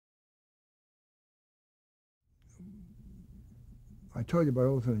I told you about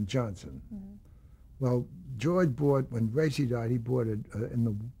Olson and Johnson. Well, George bought, when Gracie died, he bought it in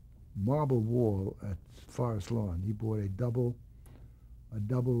the marble wall at Forest Lawn. He bought a double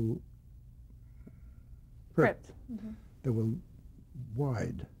crypt that were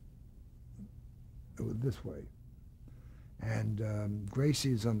wide. It was this way. And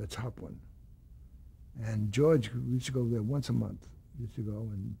Gracie's on the top one. And George used to go there once a month. He used to go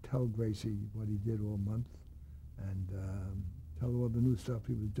and tell Gracie what he did all month and tell her all the new stuff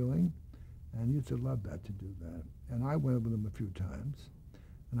he was doing. And he used to love that, to do that. And I went with him a few times.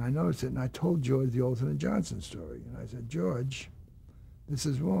 And I noticed it, and I told George the Olson and Johnson story. And I said, George, this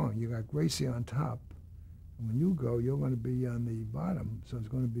is wrong. You got Gracie on top. And when you go, you're going to be on the bottom. So it's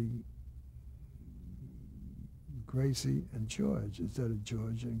going to be Gracie and George instead of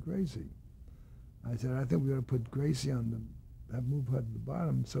George and Gracie. I said, I think we ought to put Gracie on the, move her to the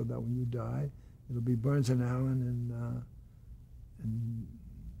bottom so that when you die, it'll be Burns and Allen and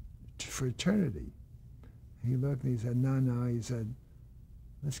for eternity. He looked and he said, no, he said,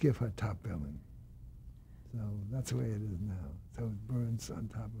 let's give her top billing. So that's the way it is now. So it's Burns on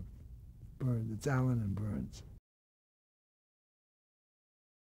top of Burns. It's Allen and Burns.